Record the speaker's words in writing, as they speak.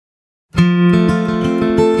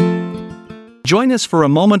Join us for a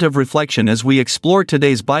moment of reflection as we explore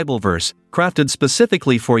today's Bible verse, crafted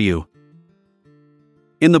specifically for you.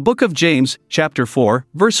 In the book of James, chapter 4,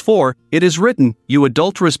 verse 4, it is written, "You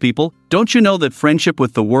adulterous people, don't you know that friendship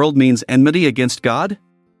with the world means enmity against God?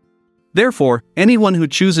 Therefore, anyone who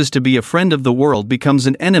chooses to be a friend of the world becomes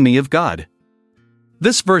an enemy of God."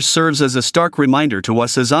 This verse serves as a stark reminder to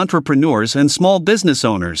us as entrepreneurs and small business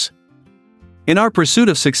owners. In our pursuit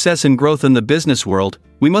of success and growth in the business world,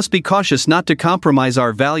 we must be cautious not to compromise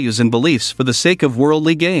our values and beliefs for the sake of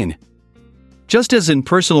worldly gain. Just as in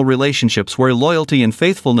personal relationships where loyalty and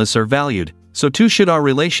faithfulness are valued, so too should our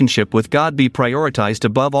relationship with God be prioritized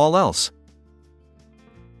above all else.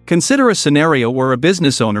 Consider a scenario where a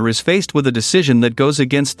business owner is faced with a decision that goes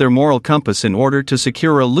against their moral compass in order to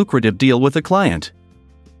secure a lucrative deal with a client.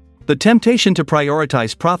 The temptation to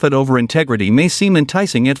prioritize profit over integrity may seem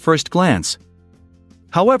enticing at first glance.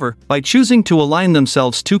 However, by choosing to align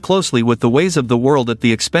themselves too closely with the ways of the world at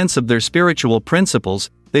the expense of their spiritual principles,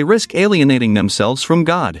 they risk alienating themselves from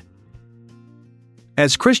God.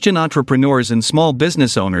 As Christian entrepreneurs and small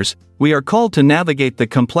business owners, we are called to navigate the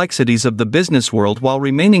complexities of the business world while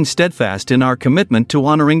remaining steadfast in our commitment to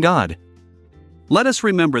honoring God. Let us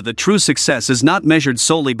remember that true success is not measured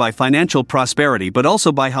solely by financial prosperity but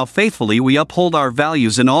also by how faithfully we uphold our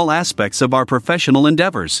values in all aspects of our professional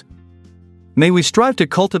endeavors. May we strive to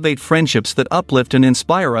cultivate friendships that uplift and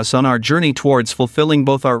inspire us on our journey towards fulfilling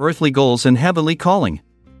both our earthly goals and heavenly calling.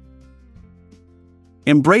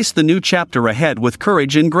 Embrace the new chapter ahead with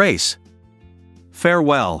courage and grace.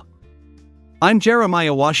 Farewell. I'm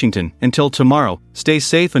Jeremiah Washington. Until tomorrow, stay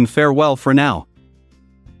safe and farewell for now.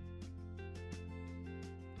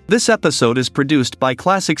 This episode is produced by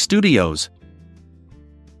Classic Studios.